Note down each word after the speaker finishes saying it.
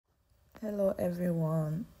Hello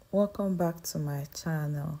everyone, welcome back to my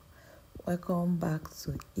channel. Welcome back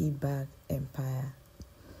to Ebag Empire.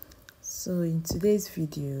 So in today's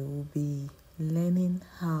video we'll be learning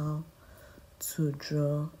how to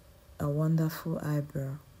draw a wonderful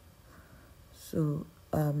eyebrow. So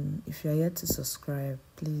if you're yet to subscribe,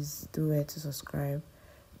 please do it to subscribe,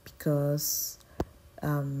 because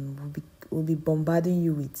we'll be bombarding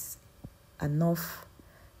you with enough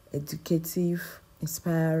educative,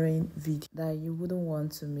 inspiring video that you wouldn't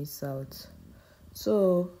want to miss out.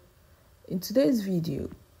 So in today's video,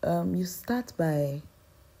 you start by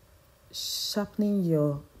sharpening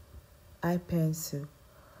your eye pencil.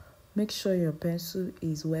 Make sure your pencil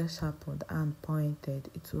is well sharpened and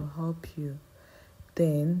pointed. It will help you.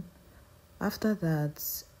 Then after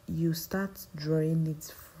that, you start drawing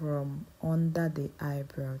it from under the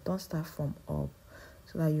eyebrow. Don't start from up,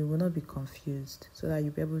 so that you will not be confused, so that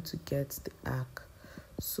you'll be able to get the arc.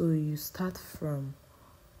 So you start from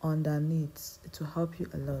underneath. It will help you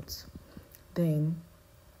a lot. Then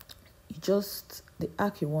you just, the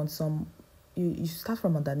arc you want, you start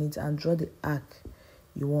from underneath and draw the arc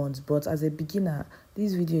you want. But as a beginner,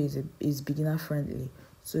 this video is beginner friendly,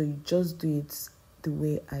 so you just do it the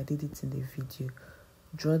way I did it in the video.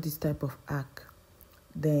 Draw this type of arc.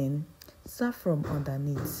 Then start from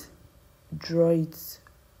underneath, draw it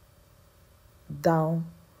down.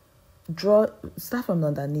 Start from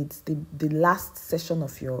underneath the last section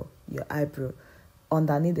of your eyebrow,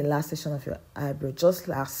 underneath the last section of your eyebrow, just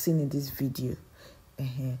like seen in this video.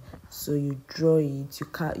 So you draw it,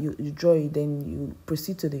 you draw it, then you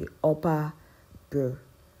proceed to the upper brow.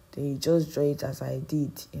 Then you just draw it as I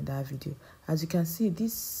did in that video. As you can see,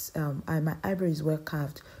 this my eyebrow is well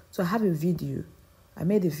carved. So I have a video. I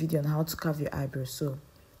made a video on how to carve your eyebrow. So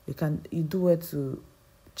you do it to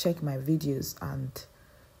check my videos, and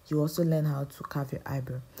you also learn how to carve your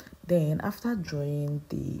eyebrow. Then after drawing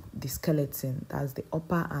the skeleton, that's the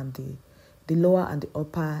upper and the lower and the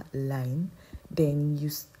upper line, then you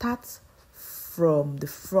start from the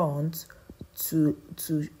front to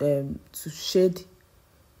shade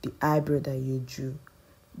the eyebrow that you drew.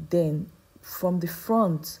 Then from the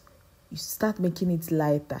front, you start making it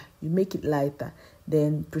lighter. You make it lighter.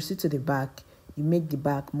 Then proceed to the back. You make the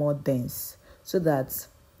back more dense, so that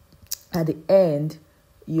at the end,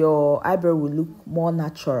 your eyebrow will look more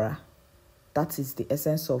natural. That is the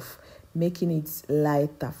essence of making it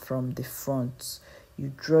lighter from the front.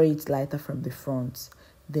 You draw it lighter from the front,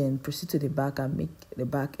 then proceed to the back and make the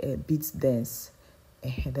back a bit dense.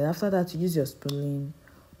 Then after that, you use your spooling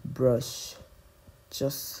brush,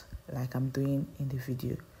 just like I'm doing in the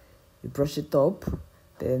video. You brush it up,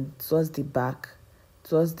 then towards the back,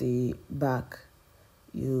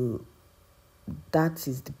 that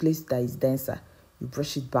is the place that is denser, you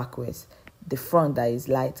brush it backwards. The front that is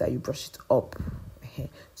lighter, you brush it up.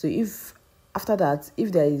 So if after that,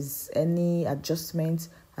 if there is any adjustment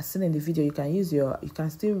as seen in the video, you can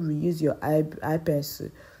still reuse your eye pencil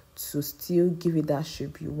to still give it that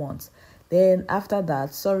shape you want. Then after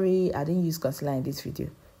that, sorry, I didn't use concealer in this video.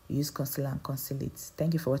 You use concealer and conceal it.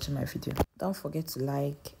 Thank you for watching my video. Don't forget to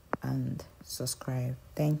like and subscribe.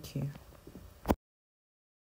 Thank you.